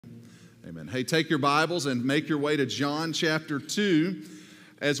Amen. Hey, take your Bibles and make your way to John chapter 2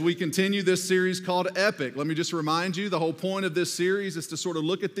 as we continue this series called Epic. Let me just remind you, the whole point of this series is to sort of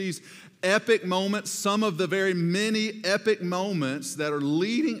look at these epic moments, some of the very many epic moments that are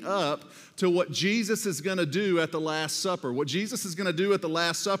leading up to what Jesus is going to do at the Last Supper. What Jesus is going to do at the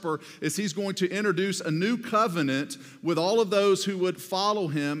Last Supper is he's going to introduce a new covenant with all of those who would follow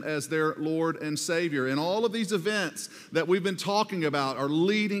him as their Lord and Savior. And all of these events that we've been talking about are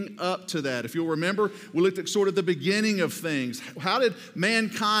leading up to that. If you'll remember, we looked at sort of the beginning of things. How did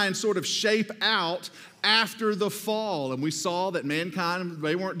mankind sort of shape out after the fall? And we saw that mankind,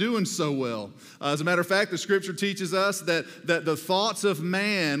 they weren't doing so well. As a matter of fact, the scripture teaches us that the thoughts of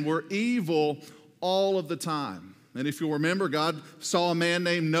man were evil all of the time. And if you'll remember, God saw a man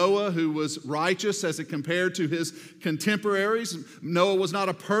named Noah who was righteous as it compared to his contemporaries. Noah was not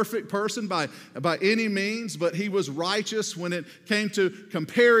a perfect person by any means, but he was righteous when it came to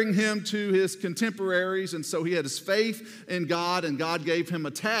comparing him to his contemporaries. And so he had his faith in God, and God gave him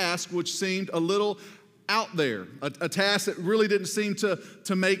a task which seemed a little out there, a task that really didn't seem to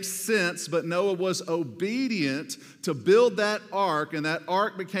make sense, but Noah was obedient to build that ark, and that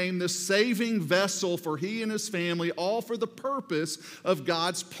ark became this saving vessel for he and his family, all for the purpose of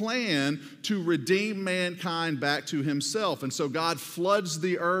God's plan to redeem mankind back to himself. And so God floods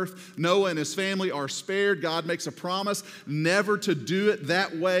the earth. Noah and his family are spared. God makes a promise never to do it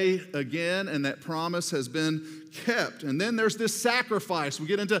that way again, and that promise has been kept. And then there's this sacrifice. We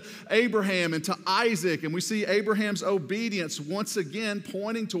get into Abraham and to Isaac, and we see Abraham's obedience once again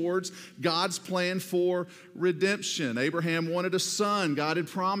pointing towards God's plan for redemption. Abraham wanted a son. God had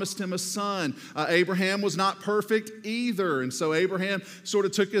promised him a son. Abraham was not perfect either, and so Abraham sort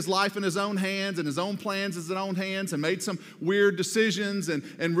of took his life in his own hands and his own plans in his own hands and made some weird decisions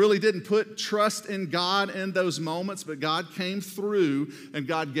and really didn't put trust in God in those moments, but God came through and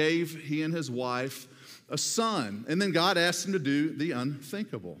God gave he and his wife a son. And then God asked him to do the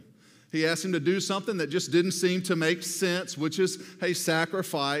unthinkable. He asked him to do something that just didn't seem to make sense, which is, hey,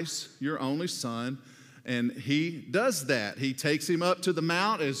 sacrifice your only son. And he does that. He takes him up to the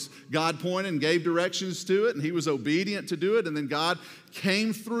mount as God pointed and gave directions to it, and he was obedient to do it. And then God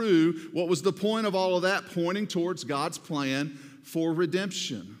came through. What was the point of all of that? Pointing towards God's plan for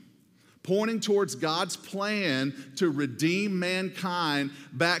redemption. Pointing towards God's plan to redeem mankind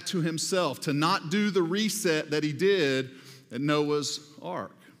back to himself, to not do the reset that he did at Noah's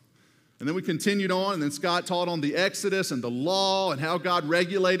ark. And then we continued on, and then Scott taught on the Exodus and the law and how God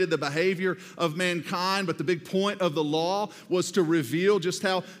regulated the behavior of mankind. But the big point of the law was to reveal just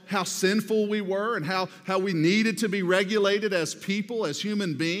how sinful we were and how we needed to be regulated as people, as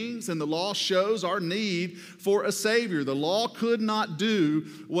human beings. And the law shows our need for a Savior. The law could not do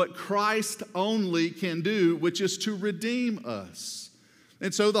what Christ only can do, which is to redeem us.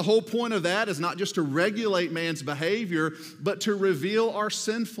 And so the whole point of that is not just to regulate man's behavior, but to reveal our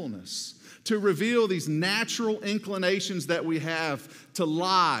sinfulness, to reveal these natural inclinations that we have to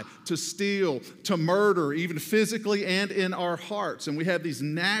lie, to steal, to murder, even physically and in our hearts. And we have these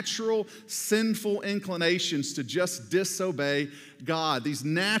natural sinful inclinations to just disobey God, these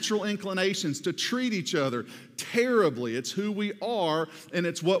natural inclinations to treat each other terribly. It's who we are, and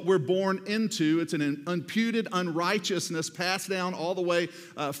it's what we're born into. It's an imputed unrighteousness passed down all the way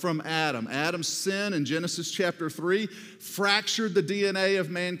from Adam. Adam's sin in Genesis chapter 3 fractured the DNA of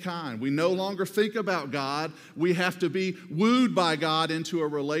mankind. We no longer think about God. We have to be wooed by God into a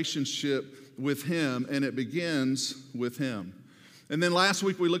relationship with him, and it begins with him. And then last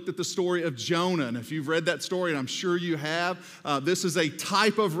week we looked at the story of Jonah. And if you've read that story, and I'm sure you have, this is a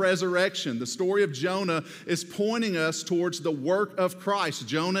type of resurrection. The story of Jonah is pointing us towards the work of Christ.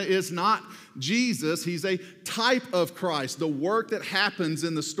 Jonah is not Jesus. He's a type of Christ. The work that happens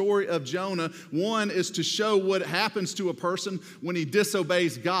in the story of Jonah, one is to show what happens to a person when he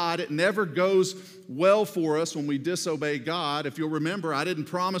disobeys God. It never goes well for us when we disobey God. If you'll remember, I didn't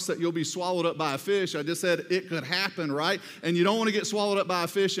promise that you'll be swallowed up by a fish. I just said it could happen, right? And you don't want to get swallowed up by a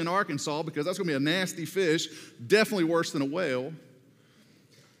fish in Arkansas because that's going to be a nasty fish, definitely worse than a whale.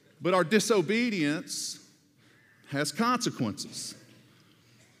 But our disobedience has consequences.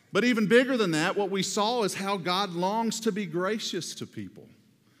 But even bigger than that, what we saw is how God longs to be gracious to people.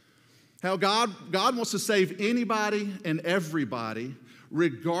 How God wants to save anybody and everybody,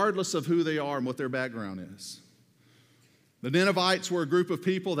 regardless of who they are and what their background is. The Ninevites were a group of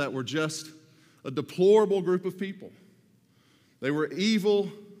people that were just a deplorable group of people. They were an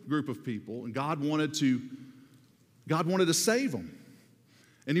evil group of people, and God wanted to save them.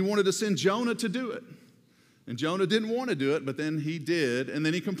 And he wanted to send Jonah to do it. And Jonah didn't want to do it, but then he did, and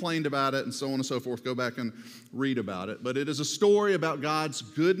then he complained about it, and so on and so forth. Go back and read about it. But it is a story about God's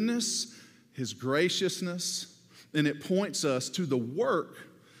goodness, his graciousness, and it points us to the work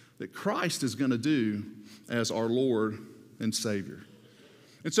that Christ is going to do as our Lord and Savior.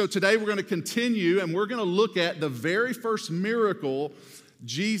 And so today we're going to continue, and we're going to look at the very first miracle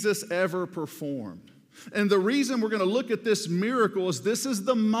Jesus ever performed. And the reason we're going to look at this miracle is this is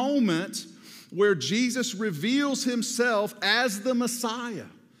the moment where Jesus reveals himself as the Messiah.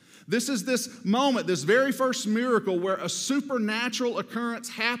 This is this moment, this very first miracle where a supernatural occurrence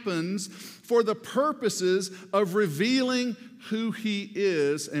happens for the purposes of revealing who he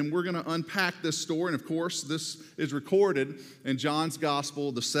is. And we're going to unpack this story. And of course, this is recorded in John's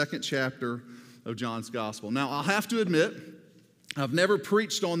Gospel, the second chapter of John's Gospel. Now, I'll have to admit, I've never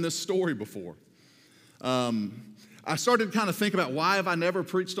preached on this story before. I started to kind of think about why have I never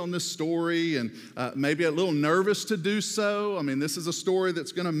preached on this story, and maybe a little nervous to do so. I mean, this is a story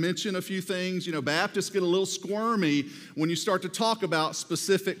that's going to mention a few things. You know, Baptists get a little squirmy when you start to talk about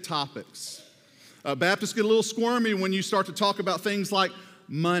specific topics. Baptists get a little squirmy when you start to talk about things like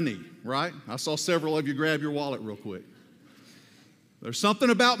money, right? I saw several of you grab your wallet real quick. There's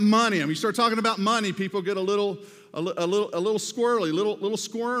something about money. I mean, you start talking about money, people get a little squirrely, a little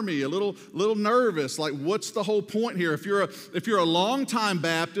squirmy, a little nervous. Like, what's the whole point here? If you're a longtime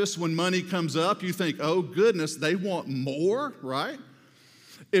Baptist, when money comes up, you think, oh goodness, they want more, right?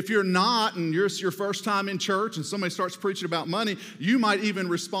 If you're not, and it's your first time in church, and somebody starts preaching about money, you might even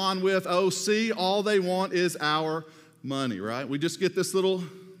respond with, oh, see, all they want is our money, right? We just get this little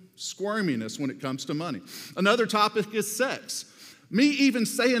squirminess when it comes to money. Another topic is sex. Me even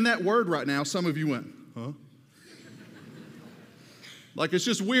saying that word right now, some of you went, huh? Like, it's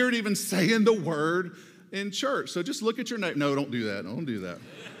just weird even saying the word in church. So just look at your neighbor. No, don't do that. Don't do that.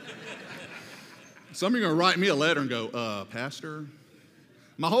 Some of you are going to write me a letter and go, Pastor,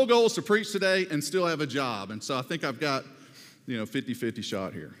 my whole goal is to preach today and still have a job. And so I think I've got, 50-50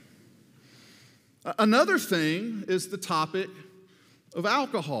 shot here. Another thing is the topic of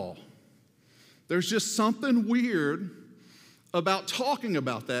alcohol. There's just something weird about talking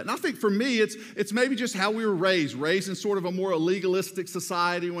about that. And I think for me, it's maybe just how we were raised in sort of a more legalistic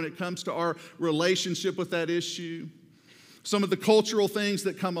society when it comes to our relationship with that issue. Some of the cultural things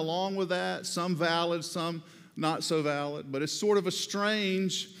that come along with that, some valid, some not so valid. But it's sort of a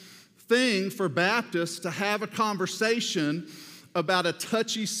strange thing for Baptists to have a conversation about a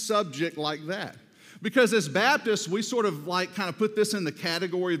touchy subject like that. Because as Baptists, we sort of kind of put this in the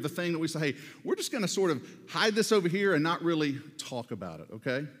category of the thing that we say, hey, we're just going to sort of hide this over here and not really talk about it,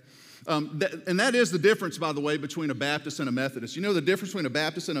 okay? And that is the difference, by the way, between a Baptist and a Methodist. You know the difference between a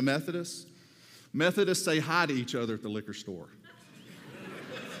Baptist and a Methodist? Methodists say hi to each other at the liquor store.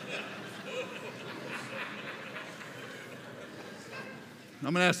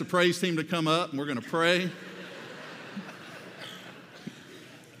 I'm going to ask the praise team to come up, and we're going to pray.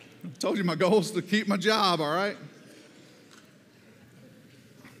 I told you my goal is to keep my job, all right?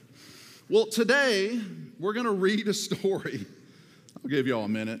 Well, today, we're going to read a story. I'll give y'all a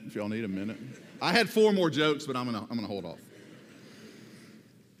minute if y'all need a minute. I had 4 more jokes, but I'm gonna hold off.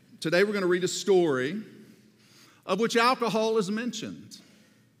 Today, we're going to read a story of which alcohol is mentioned.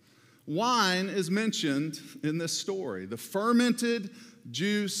 Wine is mentioned in this story, the fermented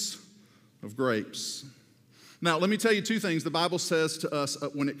juice of grapes. Now, let me tell you 2 things the Bible says to us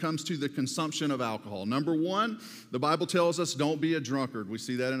when it comes to the consumption of alcohol. Number 1, the Bible tells us don't be a drunkard. We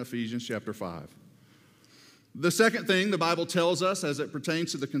see that in Ephesians chapter 5. The second thing the Bible tells us as it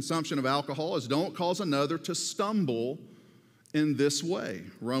pertains to the consumption of alcohol is don't cause another to stumble in this way.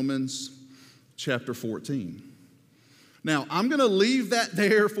 Romans chapter 14. Now, I'm going to leave that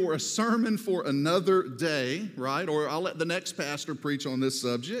there for a sermon for another day, right? Or I'll let the next pastor preach on this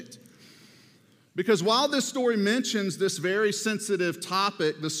subject. Because while this story mentions this very sensitive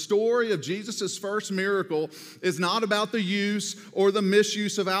topic, the story of Jesus' first miracle is not about the use or the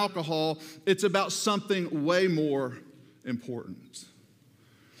misuse of alcohol. It's about something way more important.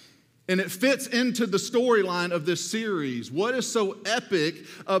 And it fits into the storyline of this series. What is so epic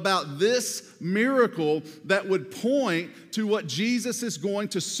about this miracle that would point to what Jesus is going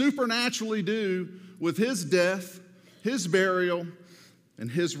to supernaturally do with his death, his burial,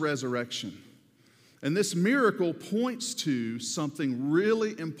 and his resurrection? And this miracle points to something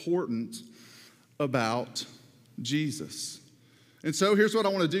really important about Jesus. And so here's what I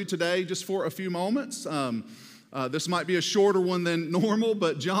want to do today just for a few moments. This might be a shorter one than normal,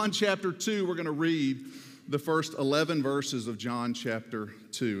 but John chapter 2, we're going to read the first 11 verses of John chapter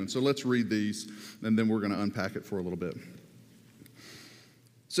 2. And so let's read these, and then we're going to unpack it for a little bit.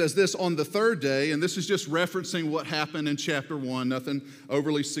 says this, on the third day, and this is just referencing what happened in chapter 1, nothing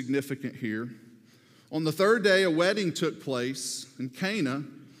overly significant here. On the third day, a wedding took place in Cana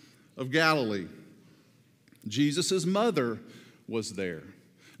of Galilee. Jesus' mother was there.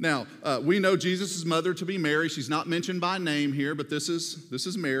 Now, we know Jesus' mother to be Mary. She's not mentioned by name here, but this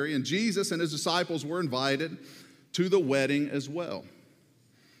is Mary. And Jesus and his disciples were invited to the wedding as well.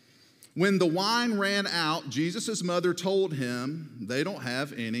 When the wine ran out, Jesus' mother told him, they don't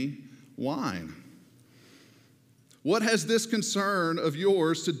have any wine. What has this concern of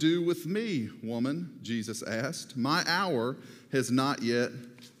yours to do with me, woman? Jesus asked. My hour has not yet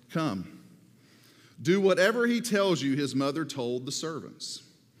come. Do whatever he tells you, his mother told the servants.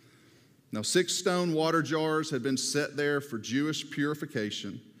 Now 6 stone water jars had been set there for Jewish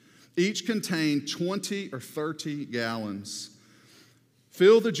purification. Each contained 20 or 30 gallons.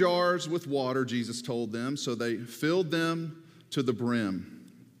 Fill the jars with water, Jesus told them, so they filled them to the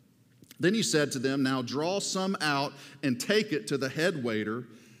brim. Then he said to them, now draw some out and take it to the head waiter,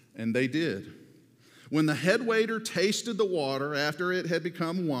 and they did. When the head waiter tasted the water after it had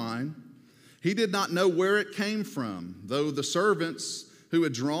become wine, he did not know where it came from, though the servants who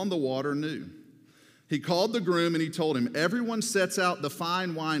had drawn the water knew. He called the groom and he told him, everyone sets out the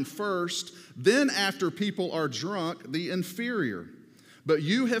fine wine first, then after people are drunk, the inferior. But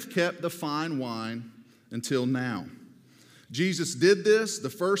you have kept the fine wine until now. Jesus did this, the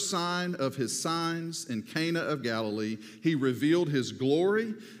first sign of his signs in Cana of Galilee. He revealed his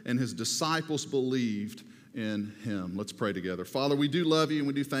glory, and his disciples believed in him. Let's pray together. Father, we do love you and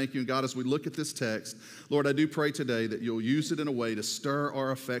we do thank you. And God, as we look at this text, Lord, I do pray today that you'll use it in a way to stir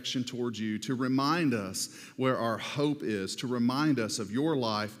our affection towards you, to remind us where our hope is, to remind us of your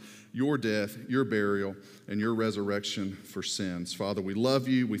life, your death, your burial, and your resurrection for sins. Father, we love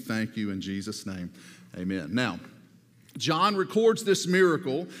you. We thank you in Jesus' name. Amen. Now, John records this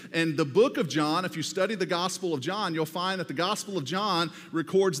miracle, and the book of John, if you study the Gospel of John, you'll find that the Gospel of John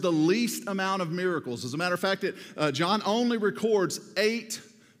records the least amount of miracles. As a matter of fact, John only records 8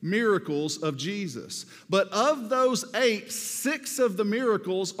 miracles of Jesus. But of those 8, 6 of the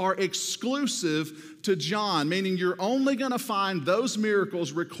miracles are exclusive to John, meaning you're only going to find those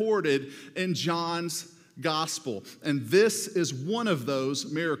miracles recorded in John's Gospel. And this is one of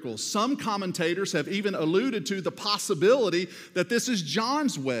those miracles. Some commentators have even alluded to the possibility that this is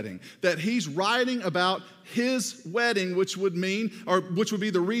John's wedding, that he's writing about his wedding, which would be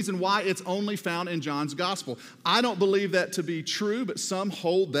the reason why it's only found in John's Gospel. I don't believe that to be true, but some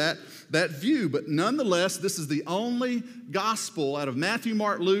hold that view. But nonetheless, this is the only gospel out of Matthew,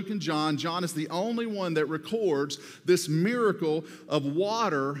 Mark, Luke, and John. John is the only one that records this miracle of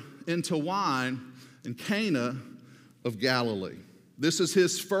water into wine in Cana of Galilee. This is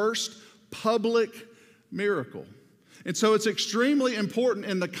his first public miracle. And so it's extremely important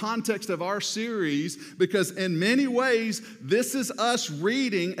in the context of our series because in many ways, this is us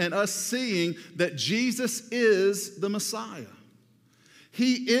reading and us seeing that Jesus is the Messiah.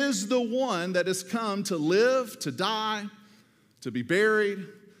 He is the one that has come to live, to die, to be buried,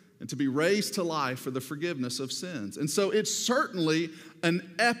 and to be raised to life for the forgiveness of sins. And so it's certainly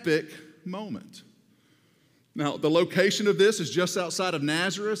an epic moment. Now, the location of this is just outside of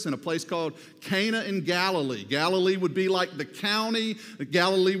Nazareth in a place called Cana in Galilee. Galilee would be like the county.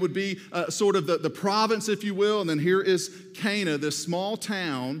 Galilee would be sort of the province, if you will. And then here is Cana, this small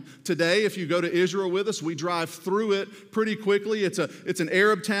town. Today, if you go to Israel with us, we drive through it pretty quickly. It's an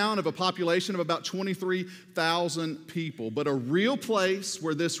Arab town of a population of about 23,000 people, but a real place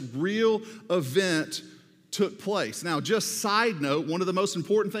where this real event took place. Now, just side note, one of the most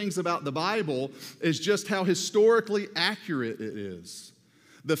important things about the Bible is just how historically accurate it is.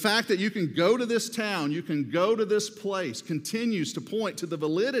 The fact that you can go to this town, you can go to this place, continues to point to the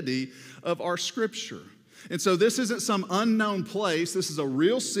validity of our Scripture. And so this isn't some unknown place. This is a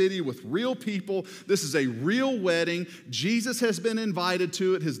real city with real people. This is a real wedding. Jesus has been invited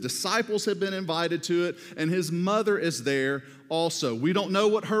to it. His disciples have been invited to it. And his mother is there also. We don't know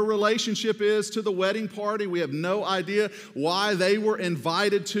what her relationship is to the wedding party. We have no idea why they were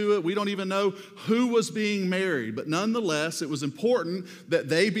invited to it. We don't even know who was being married. But nonetheless, it was important that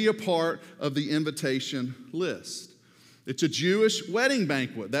they be a part of the invitation list. It's a Jewish wedding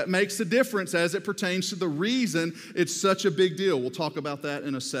banquet. That makes a difference as it pertains to the reason it's such a big deal. We'll talk about that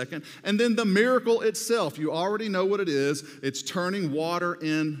in a second. And then the miracle itself, you already know what it is. It's turning water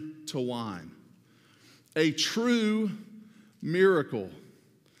into wine. A true miracle.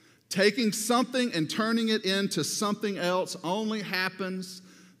 Taking something and turning it into something else only happens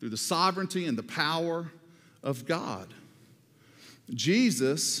through the sovereignty and the power of God.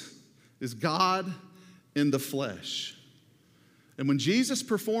 Jesus is God in the flesh. And when Jesus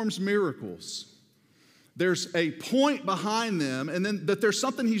performs miracles, there's a point behind them, and then that there's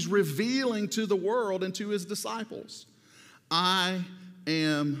something he's revealing to the world and to his disciples. I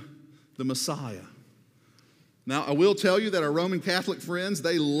am the Messiah. Now, I will tell you that our Roman Catholic friends,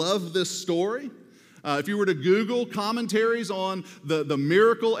 they love this story. If you were to Google commentaries on the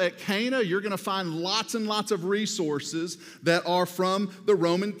miracle at Cana, you're going to find lots and lots of resources that are from the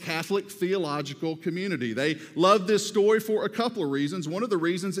Roman Catholic theological community. They love this story for a couple of reasons. One of the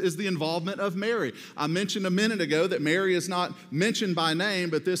reasons is the involvement of Mary. I mentioned a minute ago that Mary is not mentioned by name,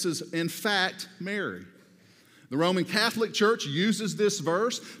 but this is in fact Mary. The Roman Catholic Church uses this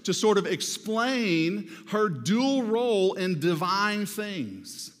verse to sort of explain her dual role in divine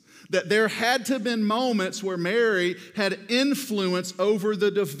things. That there had to have been moments where Mary had influence over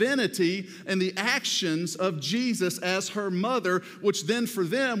the divinity and the actions of Jesus as her mother, which then for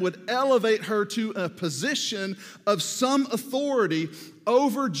them would elevate her to a position of some authority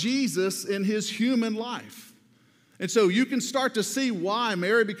over Jesus in his human life. And so you can start to see why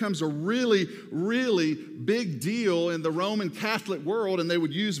Mary becomes a really, really big deal in the Roman Catholic world, and they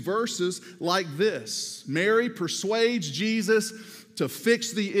would use verses like this. Mary persuades Jesus to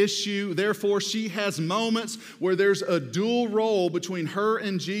fix the issue. Therefore, she has moments where there's a dual role between her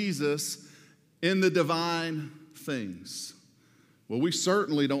and Jesus in the divine things. Well, we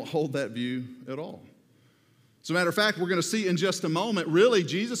certainly don't hold that view at all. As a matter of fact, we're going to see in just a moment, really,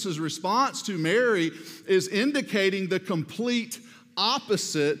 Jesus' response to Mary is indicating the complete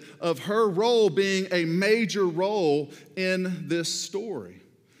opposite of her role being a major role in this story.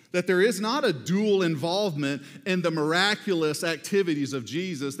 That there is not a dual involvement in the miraculous activities of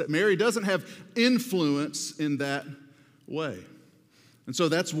Jesus, that Mary doesn't have influence in that way. And so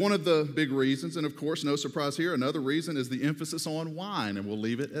that's one of the big reasons. And of course, no surprise here, another reason is the emphasis on wine, and we'll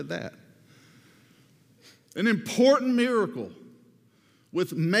leave it at that. An important miracle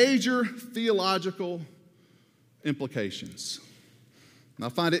with major theological implications. And I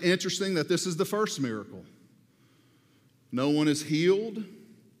find it interesting that this is the first miracle. No one is healed.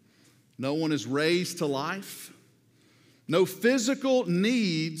 No one is raised to life. No physical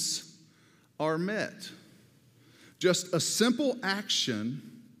needs are met. Just a simple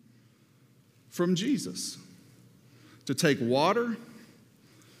action from Jesus to take water,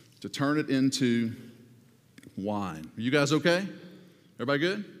 to turn it into wine. Are you guys okay? Everybody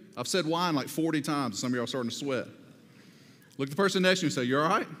good? I've said wine like 40 times. Some of y'all are starting to sweat. Look at the person next to you and say, "You all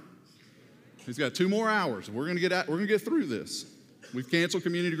right?" He's got 2 more hours. We're going to get through this. We've canceled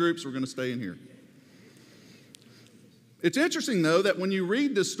community groups. We're going to stay in here. It's interesting, though, that when you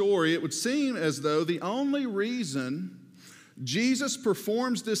read this story, it would seem as though the only reason Jesus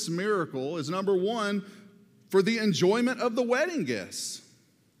performs this miracle is, number one, for the enjoyment of the wedding guests.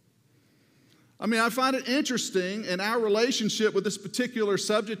 I mean, I find it interesting in our relationship with this particular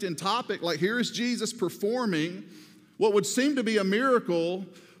subject and topic. Like, here is Jesus performing what would seem to be a miracle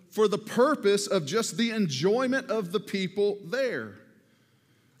for the purpose of just the enjoyment of the people there.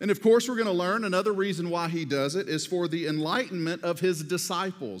 And of course, we're going to learn another reason why he does it is for the enlightenment of his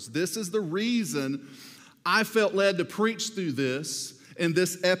disciples. This is the reason I felt led to preach through this in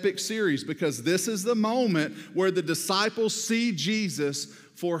this epic series, because this is the moment where the disciples see Jesus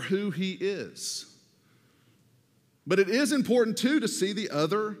for who he is. But it is important, too, to see the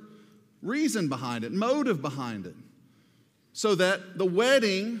other reason behind it, motive behind it, so that the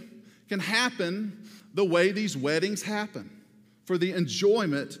wedding can happen the way these weddings happen, for the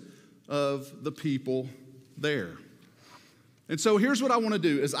enjoyment of the people there. And so here's what I want to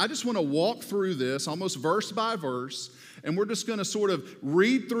do is I just want to walk through this almost verse by verse, and we're just going to sort of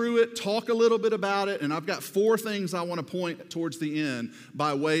read through it, talk a little bit about it, and I've got 4 things I want to point towards the end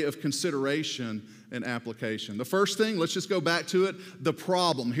by way of consideration and application. The first thing, let's just go back to it, the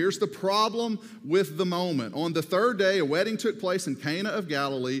problem. Here's the problem with the moment. On the 3rd day, a wedding took place in Cana of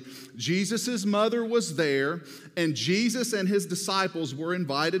Galilee. Jesus' mother was there, and Jesus and his disciples were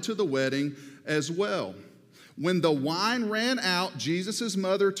invited to the wedding as well. When the wine ran out, Jesus'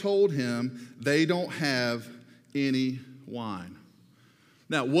 mother told him, "They don't have any wine."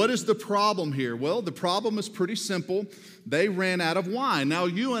 Now, what is the problem here? Well, the problem is pretty simple. They ran out of wine. Now,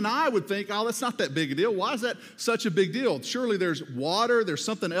 you and I would think, oh, that's not that big a deal. Why is that such a big deal? Surely there's water, there's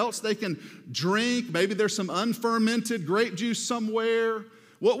something else they can drink. Maybe there's some unfermented grape juice somewhere.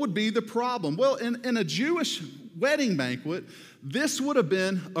 What would be the problem? Well, in a Jewish wedding banquet, this would have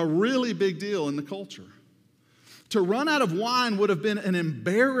been a really big deal in the culture. To run out of wine would have been an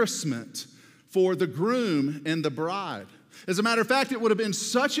embarrassment for the groom and the bride. As a matter of fact, it would have been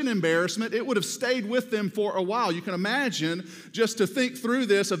such an embarrassment, it would have stayed with them for a while. You can imagine, just to think through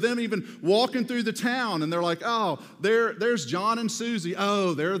this, of them even walking through the town, and they're like, oh, there's John and Susie.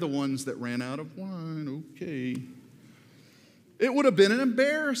 Oh, they're the ones that ran out of wine. Okay. It would have been an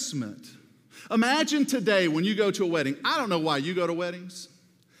embarrassment. Imagine today when you go to a wedding. I don't know why you go to weddings,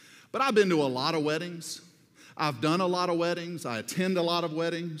 but I've been to a lot of weddings. I've done a lot of weddings. I attend a lot of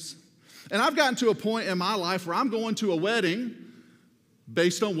weddings. And I've gotten to a point in my life where I'm going to a wedding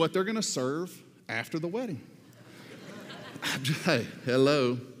based on what they're going to serve after the wedding. Hey,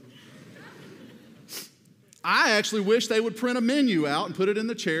 hello. I actually wish they would print a menu out and put it in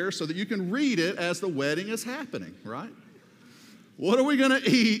the chair so that you can read it as the wedding is happening, right? What are we going to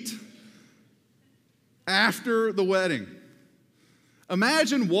eat after the wedding?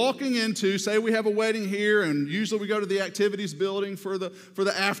 Imagine walking into, say we have a wedding here, and usually we go to the activities building for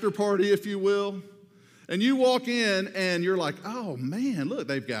the after party, if you will. And you walk in and you're like, oh man, look,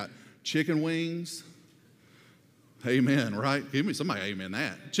 they've got chicken wings. Amen, right? Give me somebody amen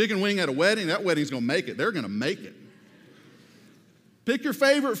that. Chicken wing at a wedding, that wedding's gonna make it. They're gonna make it. Pick your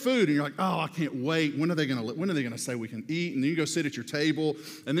favorite food, and you're like, oh, I can't wait. When are they gonna say we can eat? And then you go sit at your table,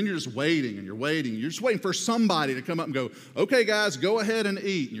 and then you're just waiting, and you're waiting. You're just waiting for somebody to come up and go, okay, guys, go ahead and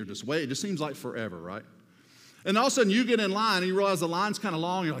eat. And you're just waiting. It just seems like forever, right? And all of a sudden, you get in line, and you realize the line's kind of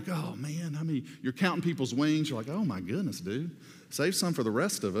long. You're like, oh, man, you're counting people's wings. You're like, oh, my goodness, dude. Save some for the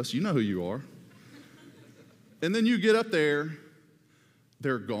rest of us. You know who you are. And then you get up there,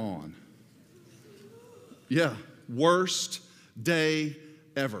 they're gone. Yeah, worst day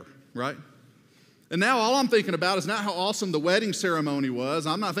ever, right? And now all I'm thinking about is not how awesome the wedding ceremony was.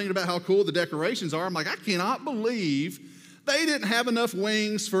 I'm not thinking about how cool the decorations are. I'm like, I cannot believe they didn't have enough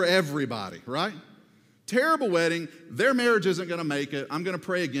wings for everybody, right? Terrible wedding. Their marriage isn't going to make it. I'm going to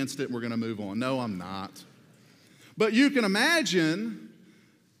pray against it and we're going to move on. No, I'm not. But you can imagine,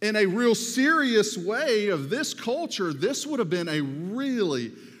 in a real serious way of this culture, this would have been a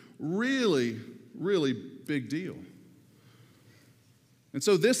really, really, really big deal. And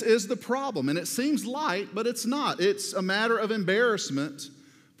so this is the problem, and it seems light, but it's not. It's a matter of embarrassment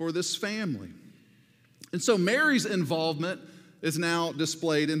for this family. And so Mary's involvement is now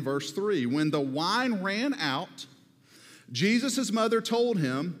displayed in verse 3. When the wine ran out, Jesus' mother told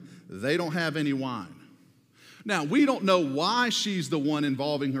him, they don't have any wine. Now, we don't know why she's the one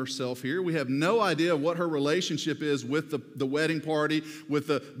involving herself here. We have no idea what her relationship is with the wedding party, with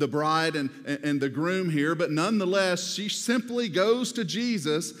the bride and the groom here. But nonetheless, she simply goes to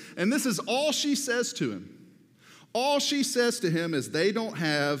Jesus, and this is all she says to him. All she says to him is, they don't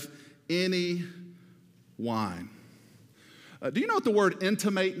have any wine. Do you know what the word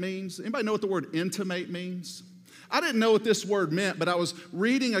intimate means? Anybody know what the word intimate means? I didn't know what this word meant, but I was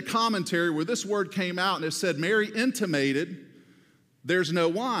reading a commentary where this word came out and it said, Mary intimated there's no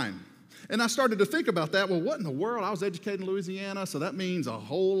wine. And I started to think about that. Well, what in the world? I was educated in Louisiana, so that means a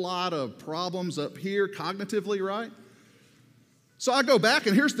whole lot of problems up here cognitively, right? So I go back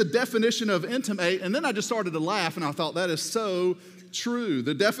and here's the definition of intimate, and then I just started to laugh and I thought that is so true.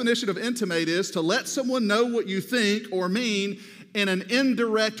 The definition of intimate is to let someone know what you think or mean in an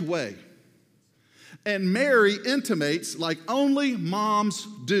indirect way. And Mary intimates like only moms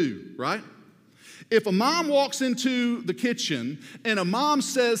do, right? If a mom walks into the kitchen and a mom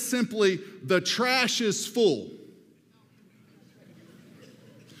says simply, the trash is full,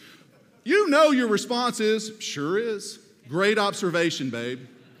 you know your response is, sure is. Great observation, babe.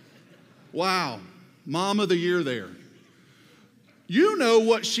 Wow, mom of the year there. You know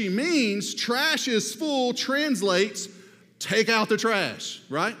what she means. Trash is full translates, take out the trash,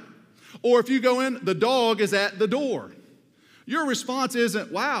 right? Or if you go in, the dog is at the door. Your response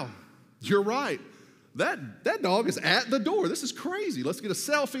isn't, wow, you're right. That dog is at the door. This is crazy. Let's get a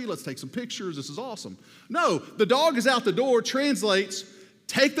selfie. Let's take some pictures. This is awesome. No, the dog is out the door translates,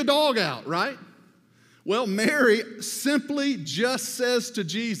 take the dog out, right? Well, Mary simply just says to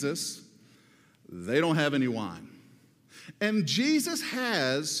Jesus, they don't have any wine. And Jesus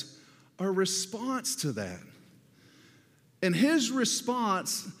has a response to that. And his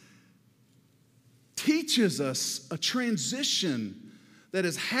response teaches us a transition that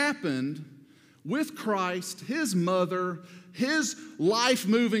has happened with Christ, his mother, his life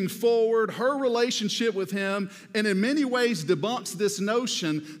moving forward, her relationship with him, and in many ways debunks this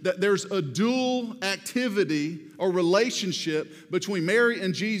notion that there's a dual activity or relationship between Mary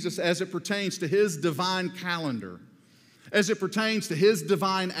and Jesus as it pertains to his divine calendar, as it pertains to his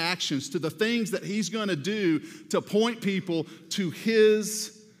divine actions, to the things that he's going to do to point people to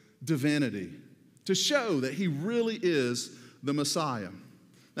his divinity, to show that he really is the Messiah.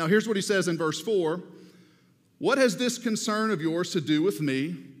 Now, here's what he says in verse 4. What has this concern of yours to do with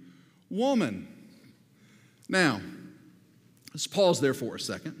me, woman? Now, let's pause there for a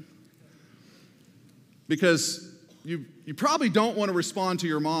second, because you probably don't want to respond to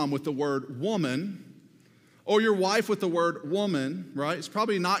your mom with the word woman, or your wife with the word woman, right? It's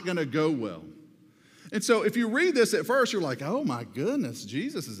probably not going to go well. And so if you read this at first, you're like, oh my goodness,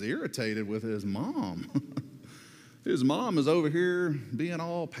 Jesus is irritated with his mom. His mom is over here being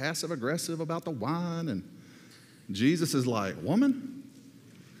all passive-aggressive about the wine, and Jesus is like, woman?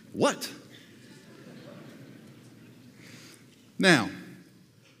 What? Now,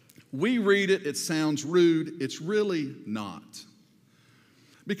 we read it, it sounds rude. It's really not.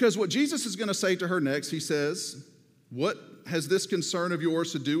 Because what Jesus is going to say to her next, he says, what has this concern of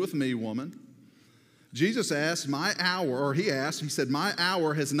yours to do with me, woman? Jesus asked, he said, my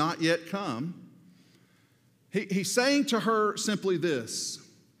hour has not yet come. He's saying to her simply this: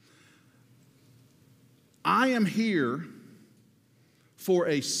 I am here for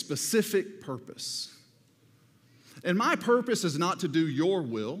a specific purpose. And my purpose is not to do your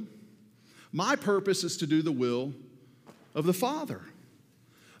will. My purpose is to do the will of the Father.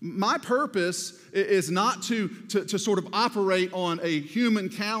 My purpose is not to sort of operate on a human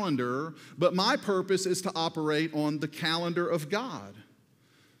calendar, but my purpose is to operate on the calendar of God.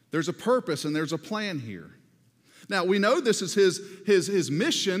 There's a purpose and there's a plan here. Now, we know this is his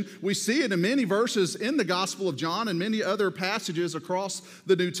mission. We see it in many verses in the Gospel of John and many other passages across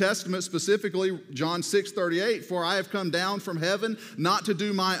the New Testament, specifically John 6:38, for I have come down from heaven not to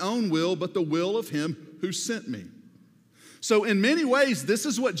do my own will, but the will of him who sent me. So in many ways, this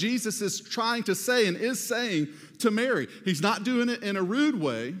is what Jesus is trying to say and is saying to Mary. He's not doing it in a rude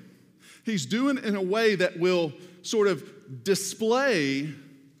way. He's doing it in a way that will sort of display,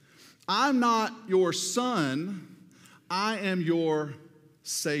 I'm not your son, I am your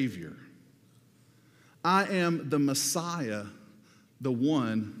Savior. I am the Messiah, the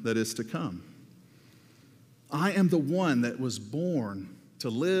one that is to come. I am the one that was born to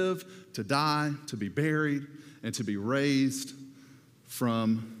live, to die, to be buried, and to be raised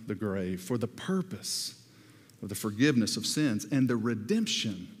from the grave for the purpose of the forgiveness of sins and the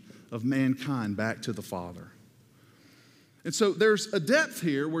redemption of mankind back to the Father. And so there's a depth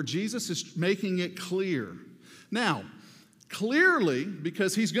here where Jesus is making it clear. Now, clearly,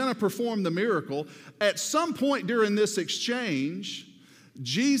 because he's going to perform the miracle, at some point during this exchange,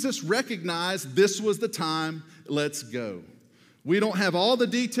 Jesus recognized this was the time, let's go. We don't have all the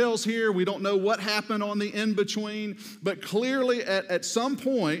details here. We don't know what happened on the in-between. But clearly at some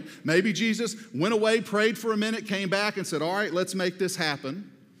point, maybe Jesus went away, prayed for a minute, came back and said, all right, let's make this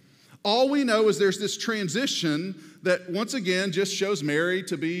happen. All we know is there's this transition that once again just shows Mary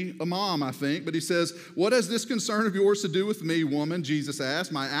to be a mom, I think. But he says, what has this concern of yours to do with me, woman? Jesus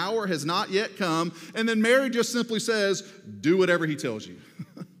asked. My hour has not yet come. And then Mary just simply says, do whatever he tells you.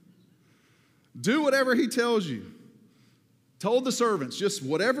 Do whatever he tells you. Told the servants, just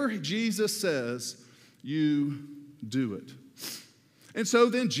whatever Jesus says, you do it. And so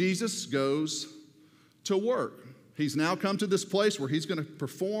then Jesus goes to work. He's now come to this place where he's going to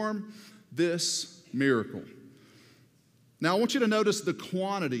perform this miracle. Now, I want you to notice the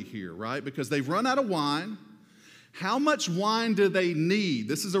quantity here, right? Because they've run out of wine. How much wine do they need?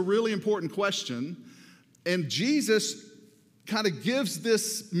 This is a really important question. And Jesus kind of gives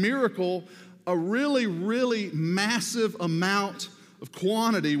this miracle a really, really massive amount of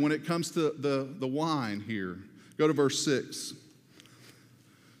quantity when it comes to the wine here. Go to verse 6.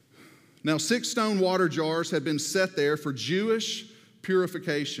 Now, 6 stone water jars had been set there for Jewish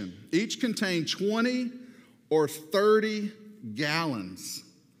purification. Each contained 20 or 30 gallons.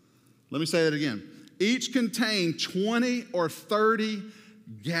 Let me say that again. Each contained 20 or 30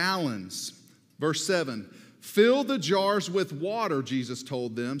 gallons. Verse 7. Fill the jars with water, Jesus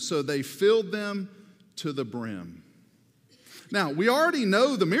told them, so they filled them to the brim. Now, we already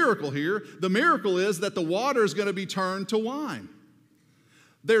know the miracle here. The miracle is that the water is going to be turned to wine.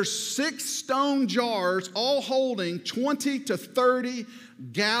 There's 6 stone jars all holding 20 to 30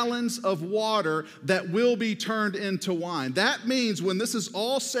 gallons of water that will be turned into wine. That means when this is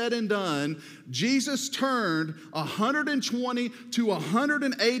all said and done, Jesus turned 120 to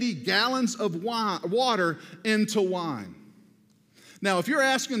 180 gallons of water into wine. Now, if you're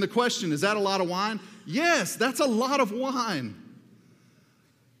asking the question, is that a lot of wine? Yes, that's a lot of wine.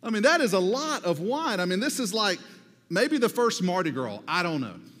 I mean, that is a lot of wine. I mean, this is like maybe the first Mardi Gras. I don't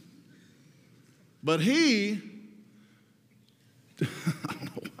know. But I don't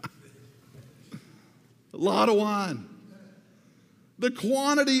know why. A lot of wine. The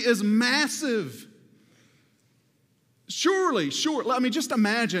quantity is massive. Surely. I mean, just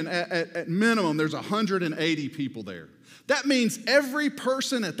imagine at minimum there's 180 people there. That means every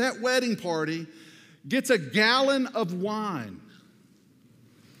person at that wedding party gets a gallon of wine.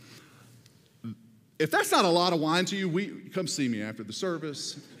 If that's not a lot of wine to you, come see me after the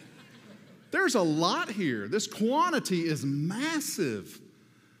service. There's a lot here. This quantity is massive.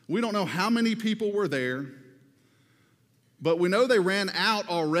 We don't know how many people were there, but we know they ran out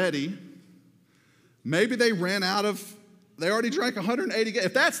already. Maybe they already drank 180.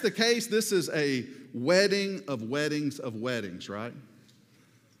 If that's the case, this is a wedding of weddings, right?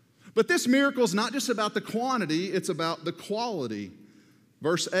 But this miracle is not just about the quantity, it's about the quality.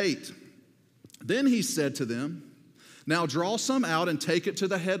 Verse 8, then he said to them, now draw some out and take it to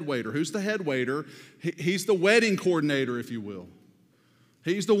the head waiter. Who's the head waiter? He's the wedding coordinator, if you will.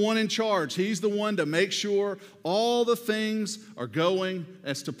 He's the one in charge. He's the one to make sure all the things are going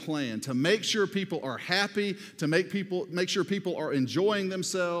as to plan, to make sure people are happy, to make sure people are enjoying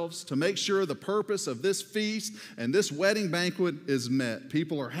themselves, to make sure the purpose of this feast and this wedding banquet is met.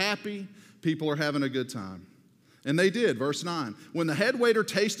 People are happy. People are having a good time. And they did. Verse 9. When the head waiter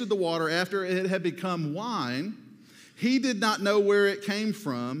tasted the water after it had become wine, he did not know where it came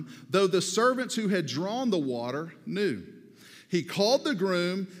from, though the servants who had drawn the water knew. He called the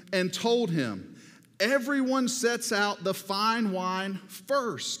groom and told him, everyone sets out the fine wine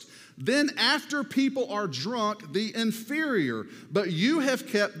first. Then after people are drunk, the inferior. But you have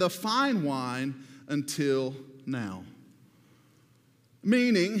kept the fine wine until now.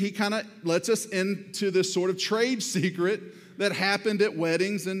 Meaning, he kind of lets us into this sort of trade secret that happened at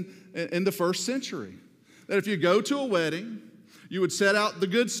weddings in the first century. That if you go to a wedding, you would set out the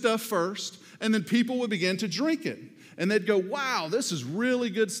good stuff first, and then people would begin to drink it. And they'd go, wow, this is really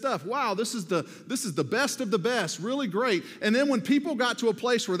good stuff. Wow, this is the best of the best, really great. And then when people got to a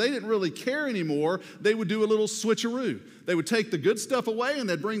place where they didn't really care anymore, they would do a little switcheroo. They would take the good stuff away and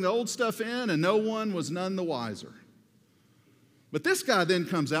they'd bring the old stuff in, and no one was none the wiser. But this guy then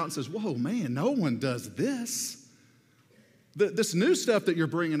comes out and says, whoa, man, no one does this. This new stuff that you're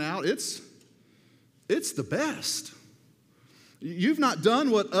bringing out, it's the best. You've not done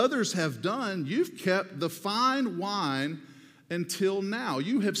what others have done. You've kept the fine wine until now.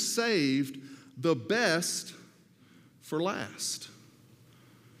 You have saved the best for last.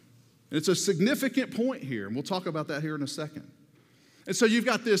 It's a significant point here, and we'll talk about that here in a second. And so you've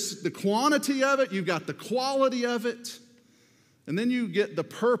got the quantity of it, you've got the quality of it, and then you get the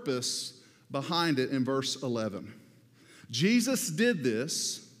purpose behind it in verse 11. Jesus did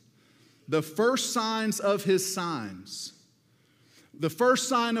this, the first signs of his signs. The first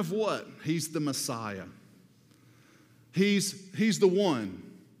sign of what? He's the Messiah. He's the one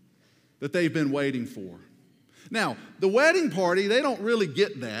that they've been waiting for. Now, the wedding party, they don't really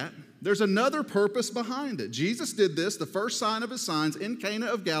get that. There's another purpose behind it. Jesus did this, the first sign of his signs in Cana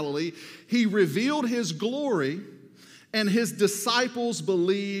of Galilee. He revealed his glory, and his disciples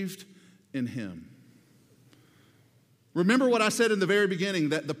believed in him. Remember what I said in the very beginning,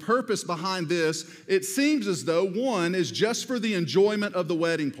 that the purpose behind this, it seems as though one is just for the enjoyment of the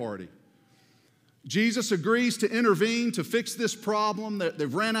wedding party. Jesus agrees to intervene to fix this problem.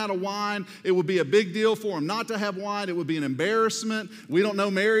 They've ran out of wine. It would be a big deal for them not to have wine. It would be an embarrassment. We don't know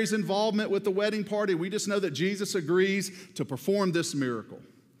Mary's involvement with the wedding party. We just know that Jesus agrees to perform this miracle.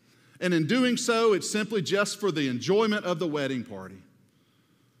 And in doing so, it's simply just for the enjoyment of the wedding party.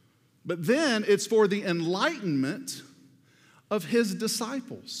 But then it's for the enlightenment of his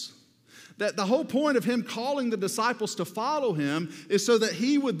disciples. That the whole point of him calling the disciples to follow him is so that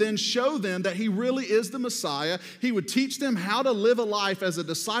he would then show them that he really is the Messiah. He would teach them how to live a life as a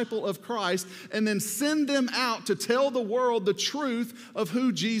disciple of Christ, and then send them out to tell the world the truth of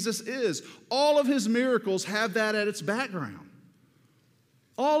who Jesus is. All of his miracles have that at its background.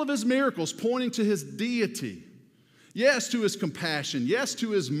 All of his miracles pointing to his deity. Yes, to his compassion. Yes,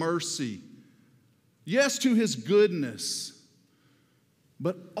 to his mercy. Yes, to his goodness.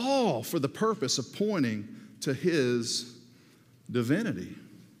 But all for the purpose of pointing to his divinity.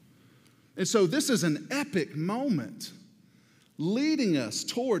 And so this is an epic moment leading us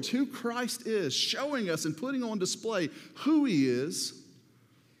towards who Christ is, showing us and putting on display who he is,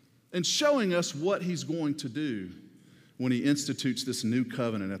 and showing us what he's going to do when he institutes this new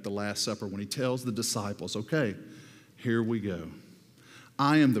covenant at the Last Supper, when he tells the disciples, okay, here we go.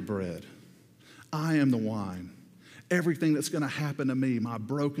 I am the bread. I am the wine. Everything that's going to happen to me, my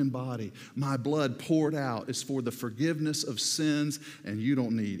broken body, my blood poured out, is for the forgiveness of sins, and you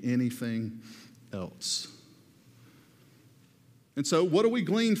don't need anything else. And so what do we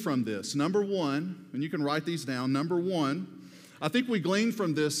glean from this? Number one, and you can write these down. Number one, I think we glean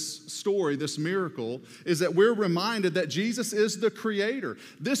from this story, this miracle, is that we're reminded that Jesus is the creator.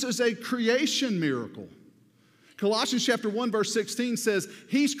 This is a creation miracle. Colossians chapter 1, verse 16 says,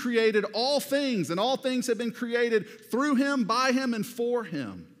 He's created all things, and all things have been created through Him, by Him, and for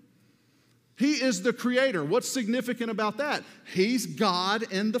Him. He is the creator. What's significant about that? He's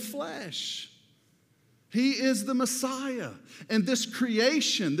God in the flesh. He is the Messiah. And this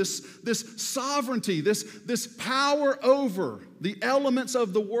creation, this sovereignty, this power over the elements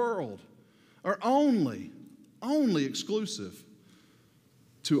of the world are only exclusive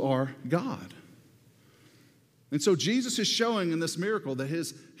to our God. And so Jesus is showing in this miracle that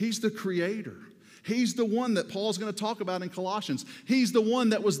He's the creator. He's the one that Paul's going to talk about in Colossians. He's the one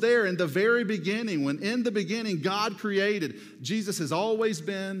that was there in the very beginning, when in the beginning God created. Jesus has always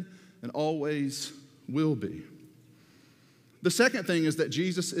been and always will be. The second thing is that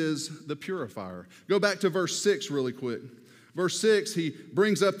Jesus is the purifier. Go back to verse 6 really quick. Verse 6, he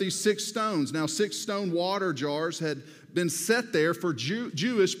brings up these 6 stones. Now, 6 stone water jars had been set there for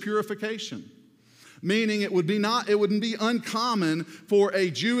Jewish purification. Meaning it wouldn't be uncommon for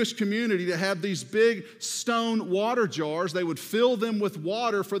a Jewish community to have these big stone water jars. They would fill them with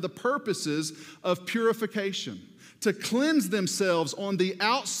water for the purposes of purification, to cleanse themselves on the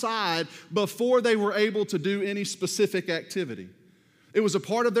outside before they were able to do any specific activity. It was a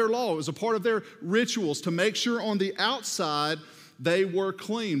part of their law. It was a part of their rituals to make sure on the outside they were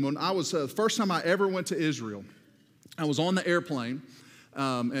clean. When I was, the first time I ever went to Israel, I was on the airplane.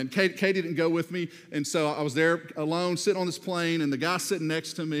 And Katie didn't go with me, and so I was there alone, sitting on this plane, and the guy sitting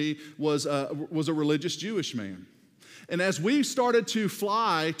next to me was a religious Jewish man. And as we started to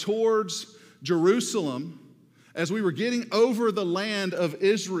fly towards Jerusalem, as we were getting over the land of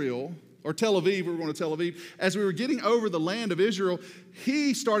Israel, or Tel Aviv, we were going to Tel Aviv, as we were getting over the land of Israel,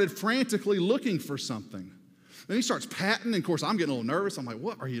 he started frantically looking for something. Then he starts patting, and of course I'm getting a little nervous. I'm like,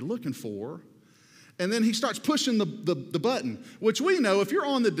 what are you looking for? And then he starts pushing the button, which we know if you're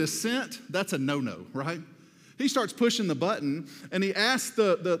on the descent, that's a no-no, right? He starts pushing the button, and he asks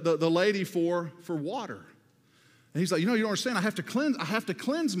the lady for water. And he's like, you don't understand. I have to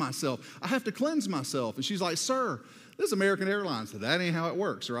cleanse myself. I have to cleanse myself. And she's like, sir, this is American Airlines. So that ain't how it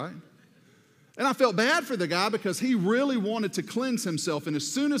works, right? And I felt bad for the guy because he really wanted to cleanse himself. And as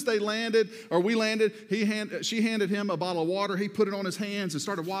soon as we landed, she handed him a bottle of water. He put it on his hands and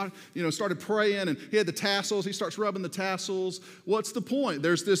started praying. And he had the tassels. He starts rubbing the tassels. What's the point?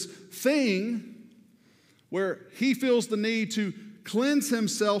 There's this thing where he feels the need to cleanse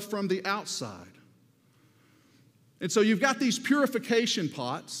himself from the outside. And so you've got these purification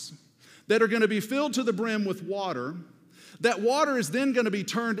pots that are going to be filled to the brim with water. That water is then going to be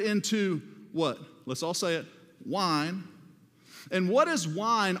turned into what? Let's all say it. Wine. And what is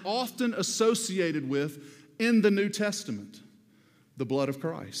wine often associated with in the New Testament? The blood of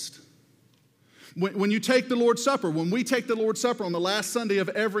Christ. When you take the Lord's Supper, when we take the Lord's Supper on the last Sunday of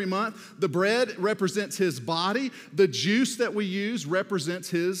every month, the bread represents His body. The juice that we use represents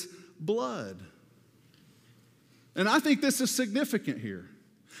His blood. And I think this is significant here.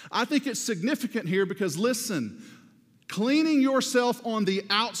 I think it's significant here because, listen, cleaning yourself on the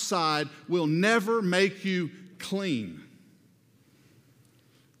outside will never make you clean.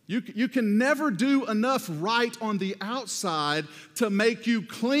 You can never do enough right on the outside to make you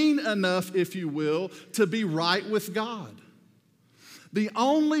clean enough, if you will, to be right with God. The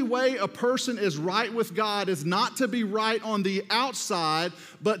only way a person is right with God is not to be right on the outside,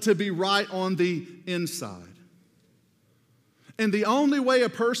 but to be right on the inside. And the only way a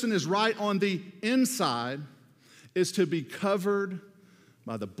person is right on the inside is to be covered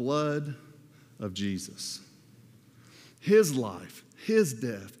by the blood of Jesus. His life, His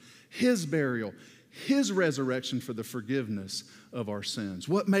death, His burial, His resurrection for the forgiveness of our sins.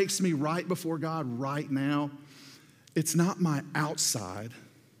 What makes me right before God right now? It's not my outside,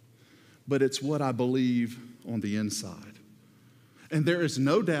 but it's what I believe on the inside. And there is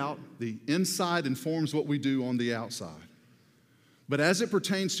no doubt the inside informs what we do on the outside. But as it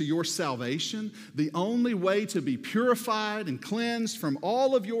pertains to your salvation, the only way to be purified and cleansed from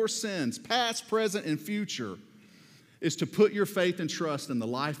all of your sins, past, present, and future, is to put your faith and trust in the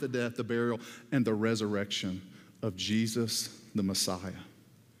life, the death, the burial, and the resurrection of Jesus, the Messiah.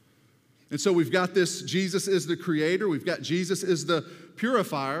 And so we've got this, Jesus is the creator. We've got Jesus is the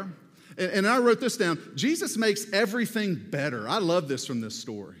purifier. And I wrote this down. Jesus makes everything better. I love this from this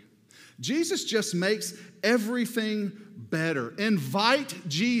story. Jesus just makes everything better. Invite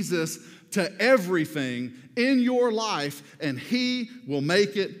Jesus to everything in your life, and He will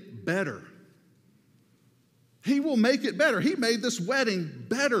make it better. He will make it better. He made this wedding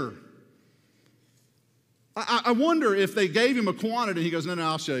better. I wonder if they gave him a quantity and he goes, no,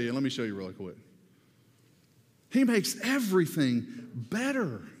 I'll show you. Let me show you really quick. He makes everything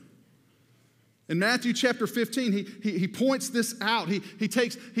better. In Matthew chapter 15, he points this out. He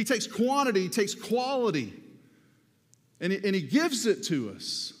takes quantity, he takes quality, and he gives it to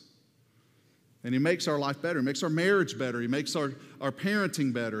us. And he makes our life better. He makes our marriage better. He makes our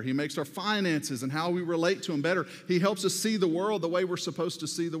parenting better. He makes our finances and how we relate to him better. He helps us see the world the way we're supposed to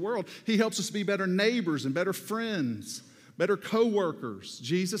see the world. He helps us be better neighbors and better friends, better co-workers.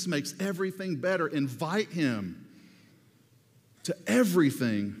 Jesus makes everything better. Invite him to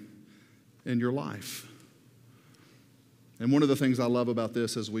everything in your life. And one of the things I love about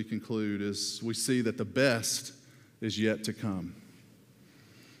this as we conclude is we see that the best is yet to come.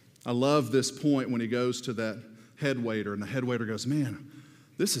 I love this point when he goes to that head waiter, and the head waiter goes, man,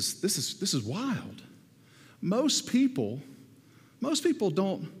 this is wild. Most people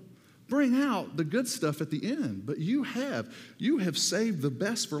don't bring out the good stuff at the end, but you have saved the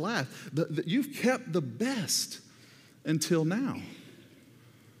best for last. You've kept the best until now.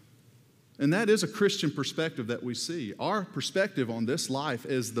 And that is a Christian perspective that we see. Our perspective on this life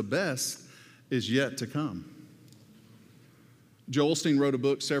is the best is yet to come. Joel Osteen wrote a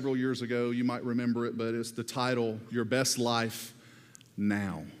book several years ago. You might remember it, but it's the title, Your Best Life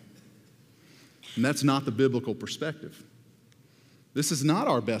Now. And that's not the biblical perspective. This is not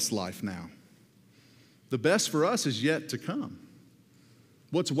our best life now. The best for us is yet to come.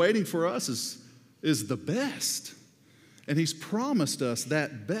 What's waiting for us is the best. And he's promised us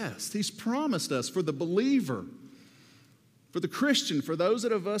that best. He's promised us for the believer, for the Christian, for those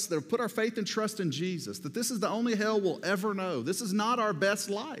of us that have put our faith and trust in Jesus, that this is the only hell we'll ever know. This is not our best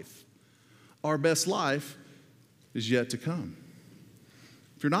life. Our best life is yet to come.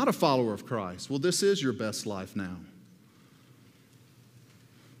 If you're not a follower of Christ, well, this is your best life now.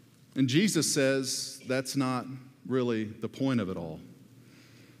 And Jesus says that's not really the point of it all.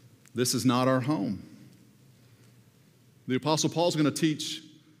 This is not our home. The Apostle Paul's going to teach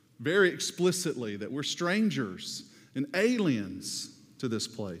very explicitly that we're strangers and aliens to this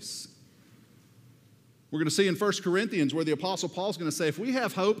place. We're going to see in 1 Corinthians where the Apostle Paul's going to say, if we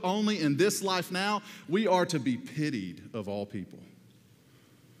have hope only in this life now, we are to be pitied of all people.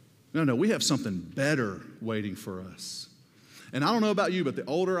 No, we have something better waiting for us. And I don't know about you, but the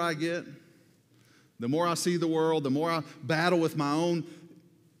older I get, the more I see the world, the more I battle with my own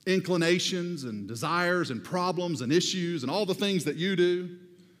inclinations and desires and problems and issues and all the things that you do,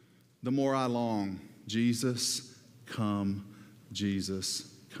 the more I long, Jesus, come,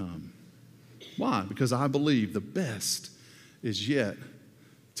 Jesus, come. Why? Because I believe the best is yet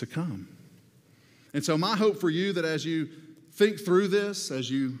to come. And so my hope for you that as you think through this, as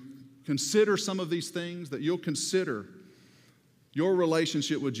you consider some of these things, that you'll consider your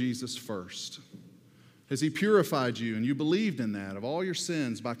relationship with Jesus first. Has he purified you and you believed in that of all your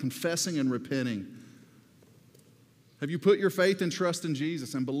sins by confessing and repenting? Have you put your faith and trust in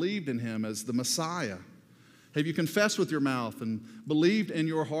Jesus and believed in him as the Messiah? Have you confessed with your mouth and believed in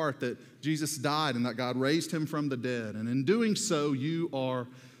your heart that Jesus died and that God raised him from the dead? And in doing so, you are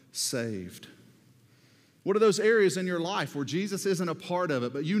saved. What are those areas in your life where Jesus isn't a part of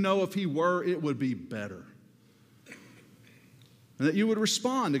it, but you know if he were, it would be better? And that you would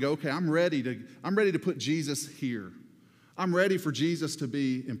respond to go, okay, I'm ready to put Jesus here. I'm ready for Jesus to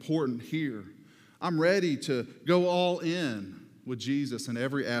be important here. I'm ready to go all in with Jesus in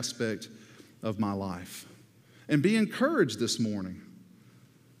every aspect of my life. And be encouraged this morning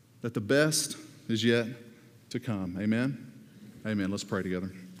that the best is yet to come. Amen? Amen. Let's pray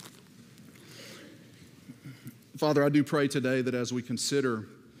together. Father, I do pray today that as we consider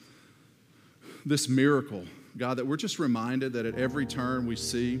this miracle, God, that we're just reminded that at every turn we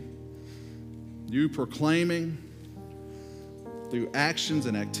see you proclaiming through actions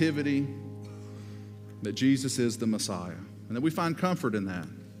and activity that Jesus is the Messiah, and that we find comfort in that,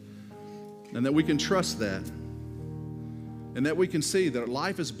 and that we can trust that, and that we can see that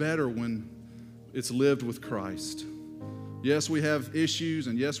life is better when it's lived with Christ. Yes, we have issues,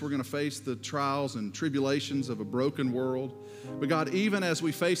 and yes, we're going to face the trials and tribulations of a broken world. But God, even as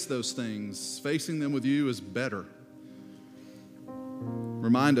we face those things, facing them with you is better.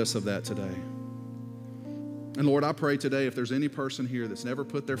 Remind us of that today. And Lord, I pray today if there's any person here that's never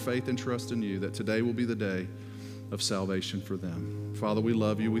put their faith and trust in you, that today will be the day of salvation for them. Father, we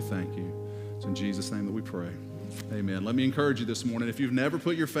love you. We thank you. It's in Jesus' name that we pray. Amen. Let me encourage you this morning. If you've never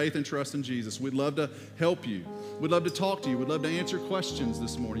put your faith and trust in Jesus, we'd love to help you. We'd love to talk to you. We'd love to answer questions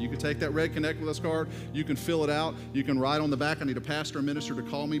this morning. You can take that red Connect with Us card. You can fill it out. You can write on the back, I need a pastor or minister to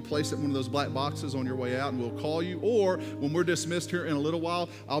call me. Place it in one of those black boxes on your way out, and we'll call you. Or when we're dismissed here in a little while,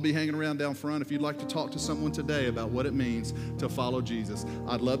 I'll be hanging around down front if you'd like to talk to someone today about what it means to follow Jesus.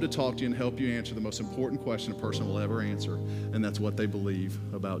 I'd love to talk to you and help you answer the most important question a person will ever answer, and that's what they believe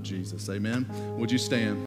about Jesus. Amen? Would you stand?